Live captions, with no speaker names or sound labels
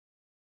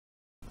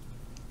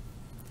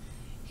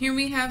Here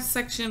we have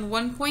section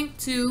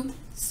 1.2,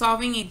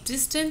 solving a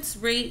distance,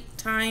 rate,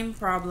 time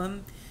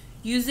problem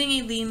using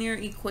a linear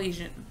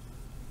equation.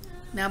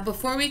 Now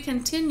before we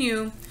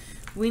continue,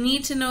 we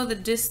need to know the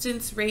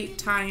distance, rate,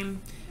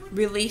 time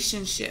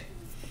relationship.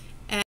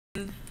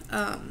 And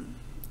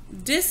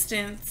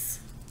distance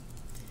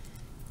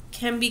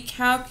can be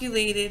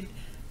calculated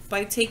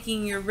by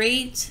taking your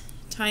rate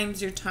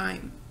times your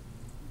time.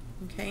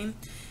 Okay,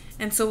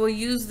 and so we'll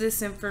use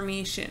this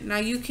information. Now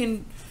you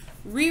can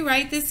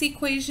rewrite this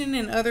equation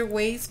in other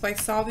ways by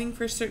solving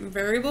for certain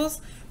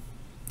variables.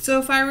 So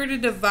if I were to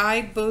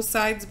divide both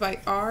sides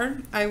by r,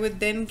 I would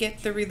then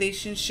get the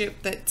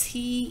relationship that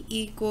t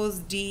equals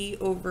d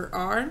over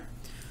r.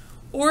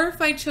 Or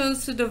if I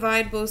chose to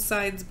divide both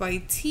sides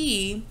by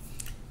t,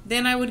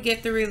 then I would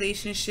get the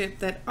relationship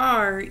that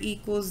r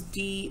equals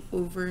d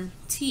over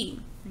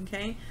t.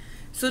 Okay,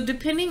 so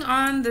depending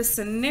on the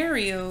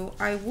scenario,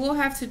 I will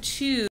have to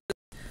choose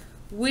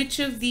which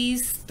of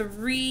these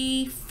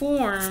three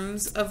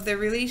forms of the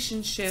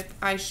relationship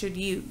I should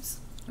use.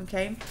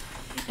 Okay,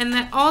 and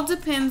that all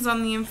depends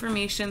on the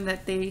information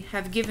that they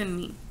have given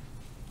me.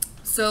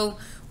 So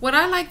what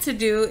I like to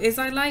do is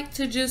I like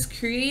to just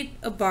create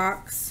a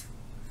box,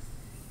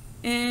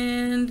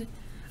 and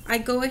I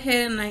go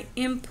ahead and I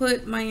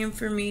input my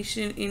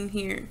information in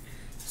here.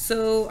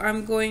 So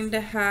I'm going to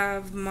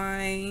have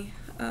my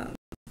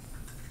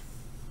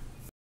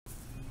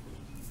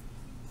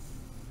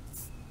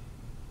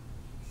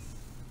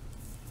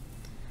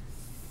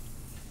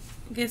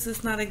I guess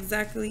it's not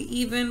exactly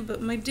even,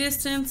 but my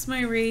distance, my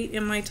rate,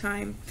 and my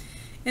time.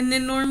 And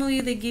then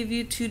normally they give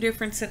you two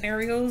different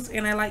scenarios,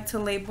 and I like to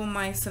label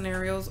my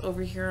scenarios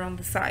over here on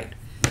the side.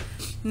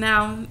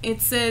 Now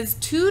it says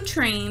two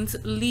trains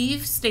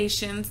leave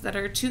stations that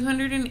are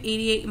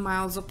 288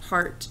 miles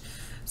apart.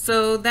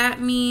 So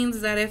that means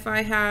that if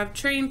I have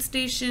train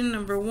station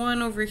number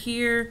 1 over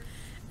here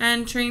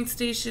and train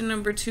station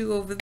number 2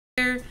 over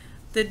there,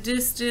 the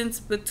distance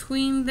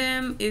between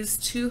them is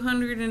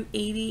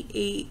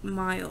 288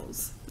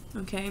 miles.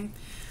 Okay,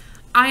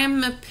 I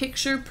am a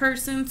picture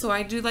person, so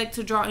I do like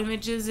to draw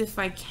images if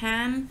I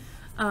can,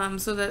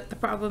 so that the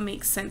problem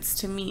makes sense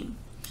to me.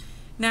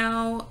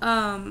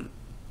 Now,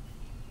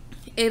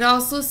 it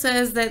also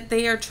says that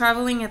they are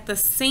traveling at the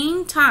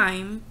same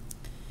time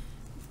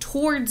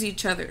towards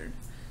each other.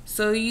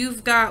 So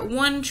you've got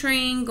one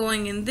train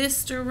going in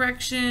this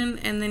direction,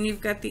 and then you've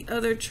got the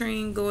other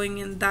train going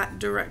in that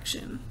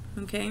direction.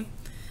 Okay,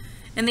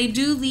 and they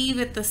do leave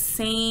at the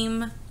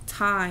same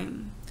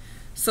time.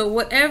 So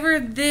whatever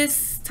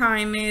this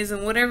time is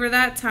and whatever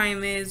that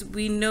time is,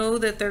 we know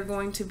that they're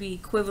going to be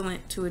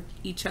equivalent to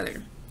each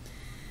other.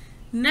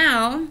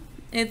 Now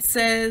it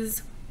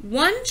says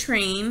one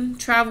train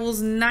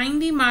travels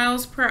 90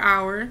 miles per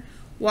hour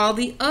while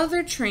the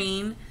other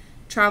train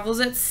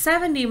travels at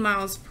 70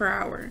 miles per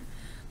hour.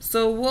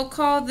 So we'll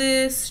call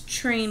this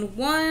train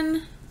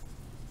 1.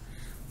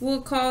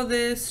 We'll call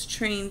this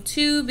train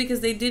 2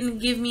 because they didn't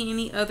give me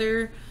any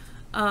other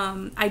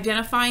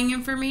identifying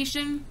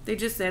information. They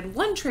just said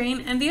one train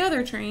and the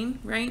other train,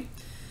 right?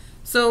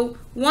 So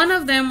one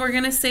of them, we're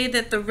going to say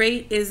that the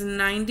rate is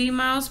 90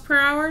 miles per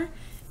hour,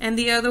 and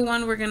the other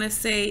one we're going to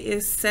say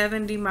is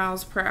 70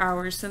 miles per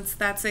hour, since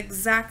that's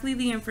exactly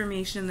the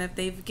information that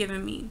they've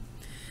given me.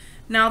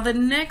 Now the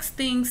next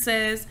thing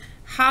says,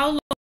 how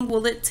long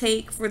will it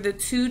take for the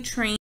two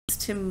trains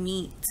to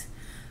meet?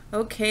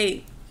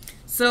 Okay,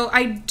 so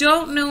I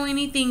don't know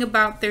anything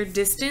about their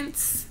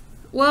distance.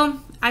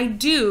 Well, I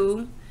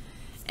do,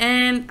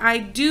 and I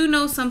do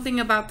know something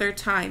about their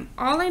time.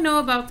 All I know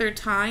about their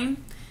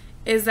time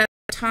is that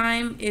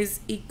time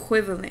is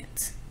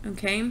equivalent,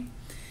 okay?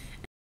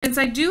 Since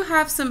I do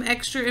have some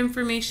extra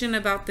information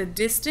about the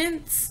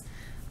distance,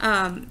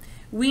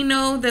 we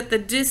know that the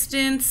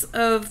distance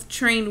of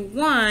train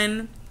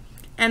 1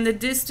 and the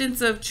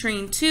distance of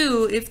train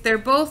 2, if they're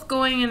both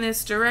going in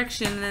this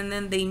direction and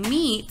then they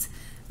meet,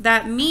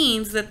 that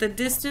means that the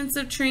distance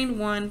of train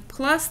 1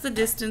 plus the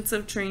distance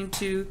of train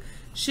 2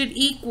 should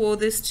equal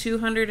this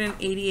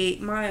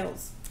 288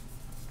 miles.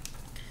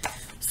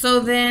 So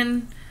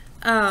then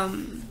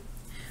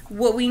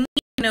what we need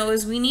to know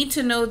is we need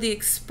to know the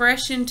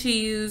expression to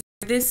use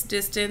for this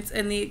distance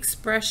and the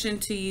expression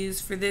to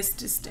use for this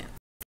distance.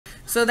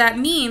 So that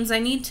means I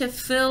need to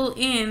fill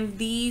in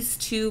these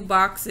two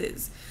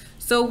boxes.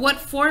 So what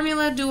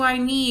formula do I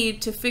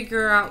need to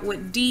figure out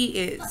what D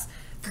is?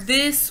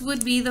 This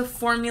would be the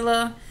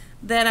formula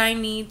that I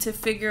need to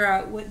figure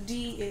out what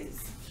D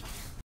is.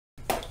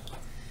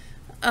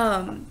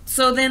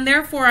 So then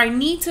therefore I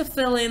need to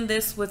fill in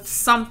this with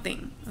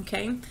something,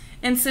 okay?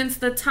 And since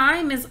the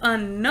time is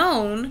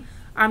unknown,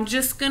 I'm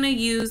just going to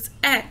use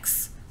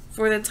X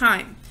for the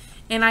time.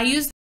 And I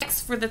used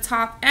X for the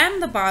top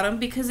and the bottom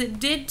because it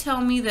did tell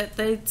me that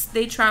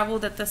they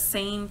traveled at the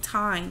same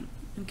time,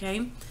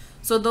 okay?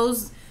 So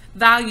those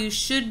values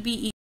should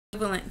be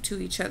equivalent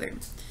to each other.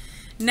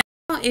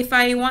 If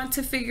I want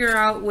to figure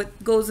out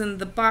what goes in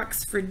the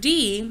box for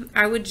D,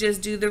 I would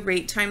just do the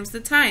rate times the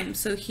time.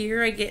 So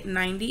here I get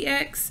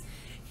 90x,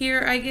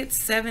 here I get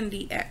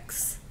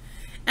 70x.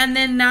 And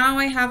then now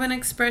I have an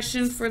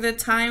expression for the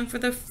time for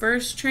the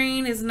first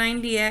train is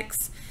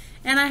 90x.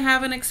 And I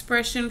have an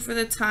expression for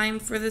the time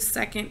for the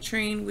second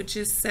train, which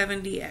is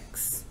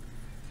 70x.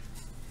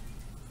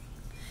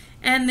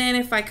 And then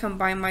if I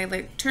combine my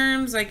like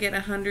terms, I get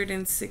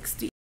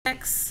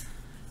 160x.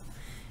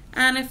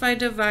 And if I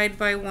divide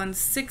by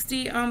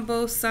 160 on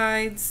both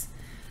sides,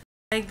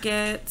 I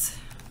get,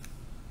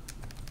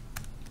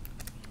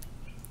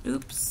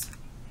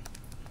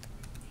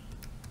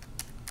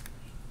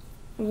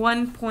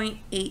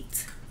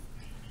 1.8.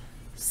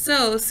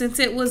 So since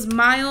it was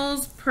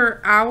miles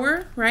per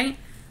hour, right?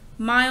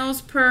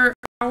 Miles per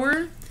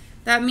hour,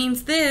 that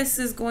means this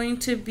is going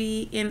to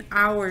be in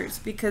hours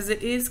because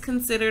it is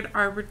considered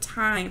our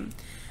time.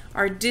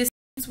 Our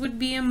distance would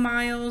be in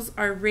miles,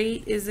 our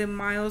rate is in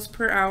miles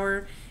per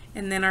hour,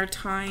 and then our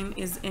time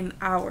is in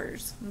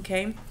hours,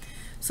 okay?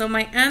 So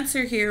my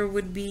answer here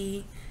would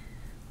be,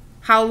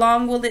 how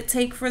long will it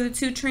take for the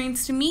two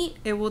trains to meet?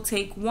 It will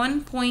take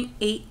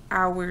 1.8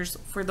 hours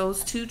for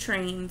those two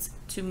trains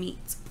to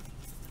meet.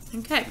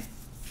 Okay,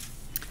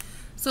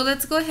 so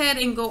let's go ahead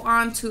and go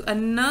on to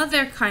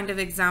another kind of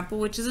example,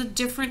 which is a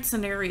different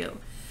scenario.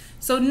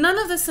 So none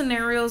of the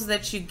scenarios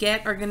that you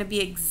get are going to be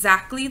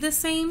exactly the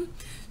same.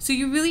 So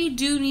you really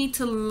do need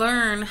to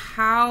learn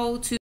how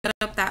to set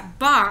up that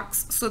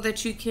box so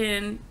that you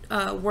can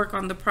work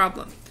on the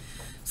problem.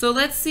 So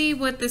let's see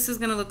what this is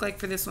going to look like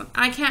for this one.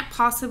 I can't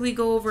possibly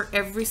go over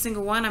every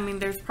single one. I mean,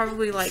 there's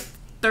probably like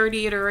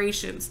 30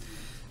 iterations.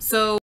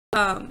 So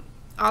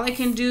all I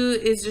can do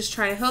is just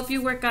try to help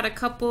you work out a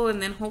couple,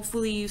 and then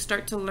hopefully you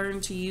start to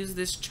learn to use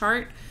this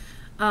chart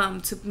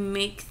to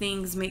make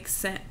things make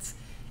sense.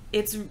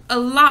 It's a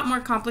lot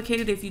more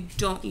complicated if you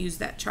don't use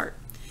that chart.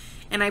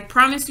 And I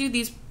promise you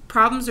these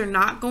problems are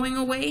not going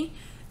away.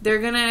 They're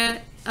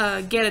going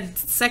to get a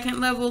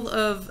second level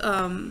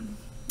of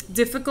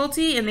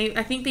difficulty, and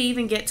I think they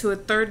even get to a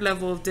third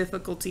level of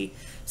difficulty.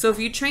 So if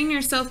you train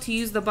yourself to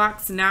use the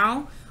box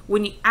now,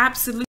 when you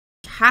absolutely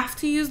have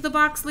to use the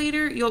box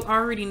later, you'll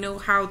already know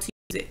how to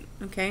use it,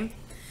 okay?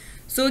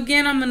 So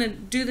again, I'm going to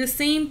do the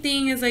same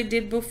thing as I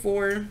did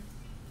before.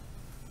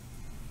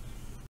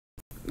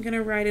 I'm going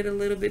to write it a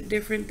little bit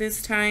different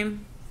this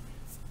time.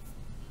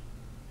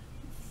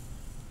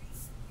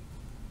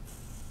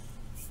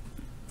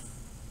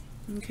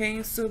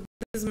 Okay, so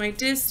this is my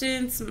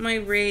distance, my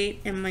rate,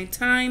 and my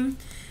time.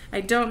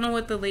 I don't know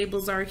what the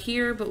labels are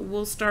here, but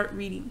we'll start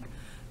reading.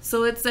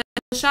 So it says,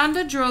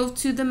 Lashonda drove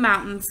to the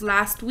mountains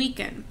last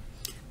weekend.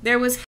 There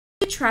was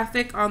heavy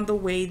traffic on the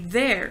way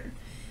there,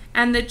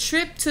 and the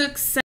trip took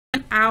 7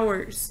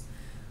 hours.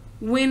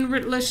 When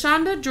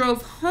Lashonda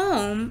drove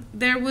home,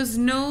 there was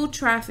no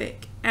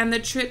traffic, and the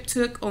trip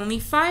took only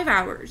 5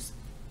 hours.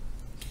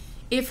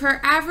 If her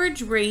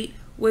average rate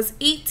was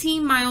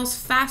 18 miles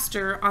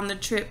faster on the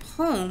trip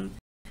home,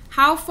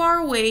 how far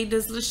away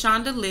does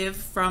Lashonda live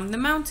from the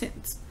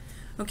mountains?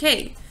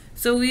 Okay,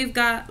 so we've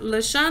got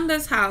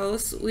Lashonda's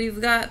house,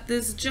 we've got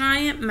this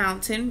giant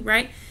mountain,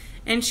 right?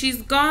 And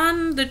she's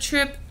gone the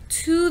trip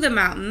to the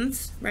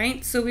mountains,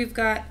 right? So we've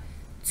got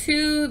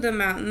to the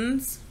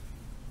mountains.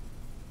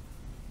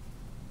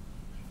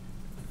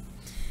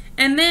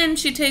 And then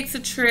she takes a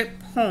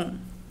trip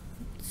home.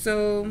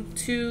 So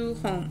to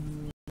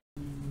home.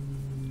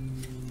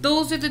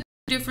 Those are the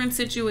different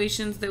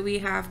situations that we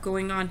have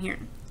going on here,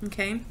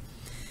 okay?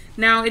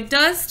 Now it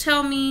does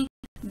tell me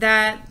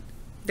that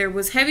there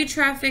was heavy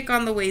traffic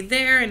on the way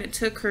there and it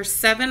took her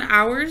 7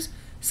 hours.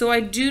 So I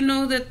do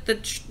know that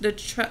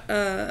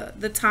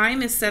the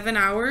time is 7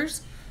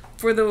 hours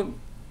for the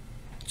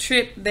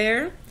trip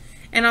there.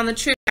 And on the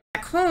trip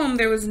back home,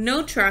 there was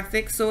no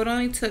traffic, so it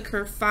only took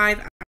her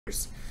 5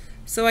 hours.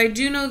 So I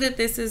do know that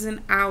this is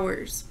in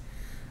hours.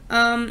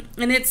 And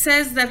it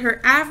says that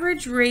her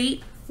average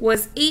rate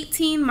was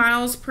 18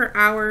 miles per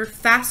hour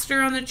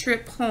faster on the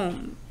trip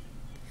home.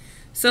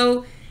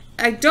 So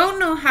I don't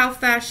know how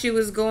fast she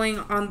was going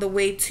on the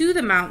way to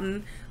the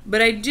mountain,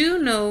 but I do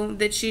know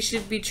that she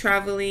should be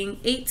traveling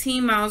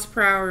 18 miles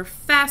per hour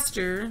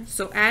faster,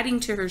 so adding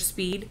to her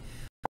speed,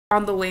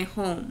 on the way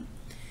home.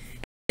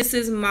 This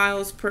is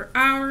miles per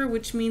hour,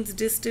 which means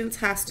distance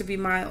has to be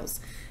miles.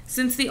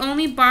 Since the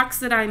only box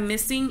that I'm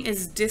missing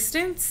is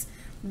distance,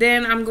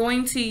 then I'm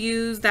going to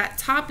use that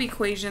top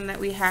equation that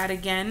we had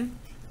again,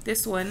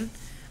 this one,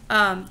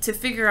 to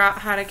figure out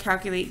how to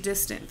calculate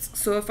distance.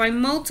 So if I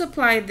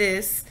multiply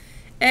this,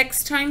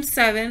 x times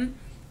 7,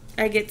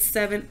 I get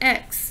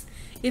 7x.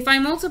 If I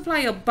multiply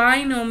a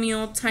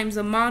binomial times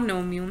a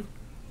monomial,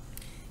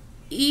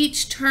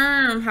 each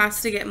term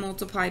has to get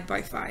multiplied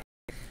by 5.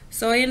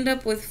 So I end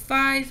up with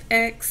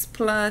 5x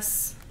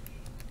plus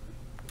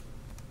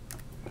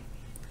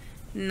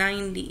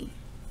 90.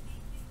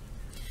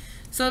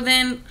 So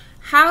then,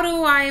 how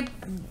do I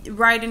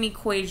write an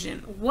equation?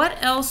 What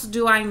else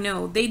do I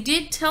know? They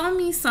did tell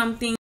me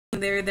something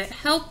there that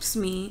helps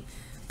me,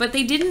 but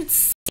they didn't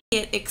say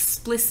it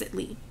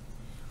explicitly.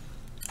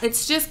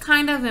 It's just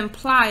kind of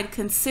implied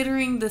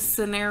considering the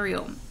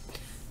scenario.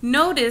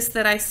 Notice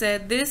that I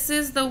said this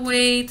is the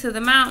way to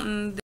the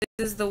mountain,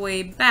 this is the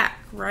way back,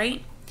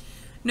 right?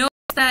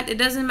 Notice that it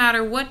doesn't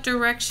matter what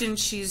direction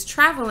she's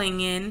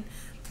traveling in,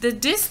 the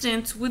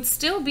distance would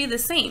still be the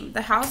same.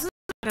 The house is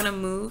not going to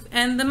move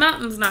and the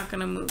mountain's not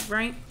going to move,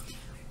 right?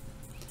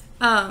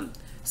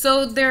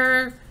 So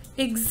they're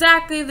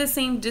exactly the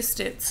same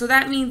distance. So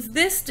that means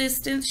this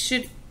distance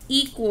should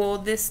equal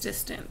this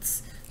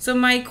distance. So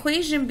my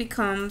equation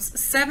becomes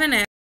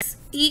 7x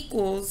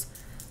equals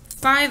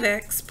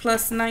 5x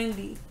plus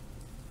 90.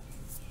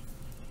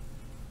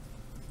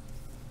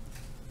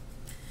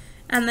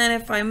 And then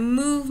if I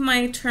move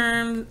my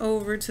term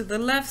over to the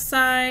left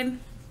side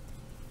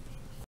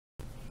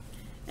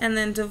and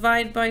then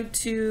divide by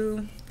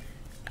 2,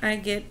 I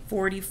get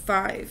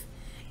 45.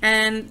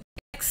 And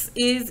x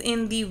is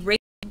in the rate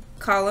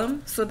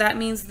column, so that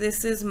means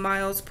this is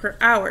miles per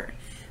hour.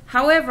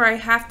 However, I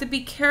have to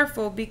be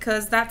careful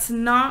because that's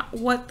not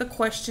what the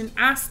question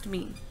asked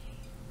me.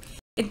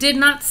 It did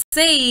not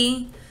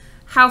say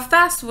how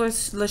fast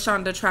was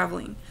LaShonda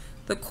traveling.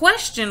 The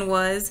question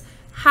was,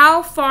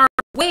 how far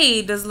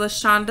away does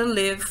LaShonda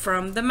live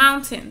from the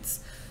mountains?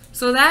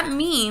 So that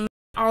means,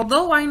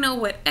 although I know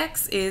what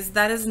x is,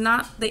 that is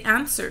not the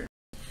answer.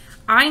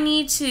 I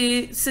need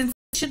to, since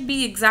it should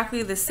be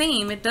exactly the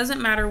same, it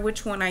doesn't matter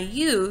which one I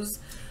use.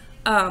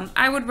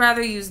 I would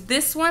rather use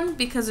this one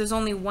because there's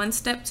only one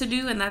step to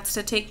do, and that's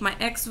to take my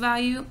x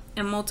value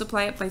and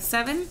multiply it by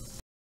 7.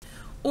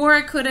 Or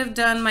I could have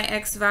done my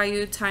x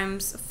value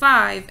times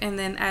 5 and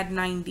then add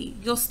 90.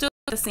 You'll still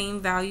get the same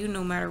value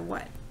no matter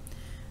what.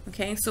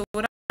 Okay, so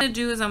what I'm going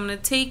to do is I'm going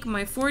to take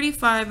my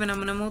 45 and I'm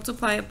going to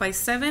multiply it by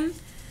 7.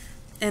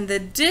 And the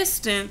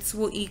distance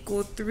will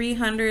equal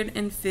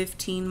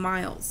 315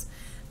 miles.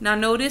 Now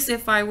notice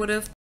if I would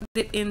have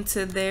put it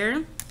into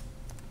there,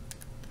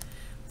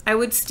 I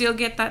would still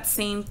get that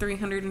same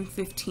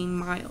 315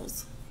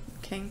 miles.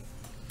 Okay,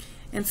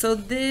 and so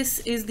this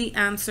is the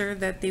answer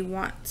that they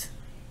want.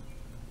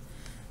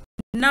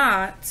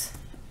 Not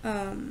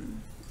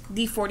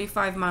the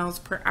 45 miles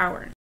per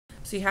hour.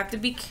 So you have to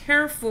be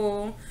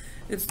careful.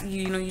 It's,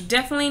 you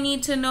definitely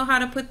need to know how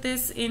to put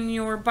this in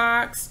your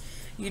box.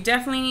 You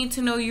definitely need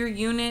to know your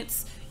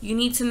units. You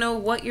need to know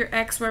what your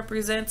x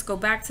represents. Go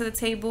back to the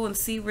table and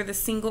see where the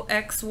single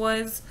x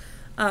was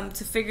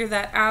to figure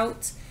that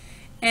out.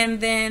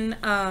 And then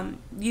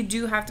you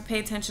do have to pay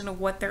attention to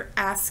what they're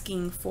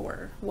asking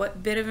for.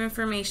 What bit of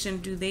information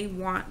do they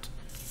want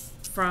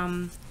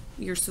from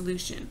your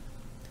solution?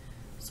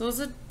 So it's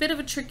a bit of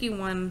a tricky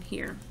one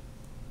here.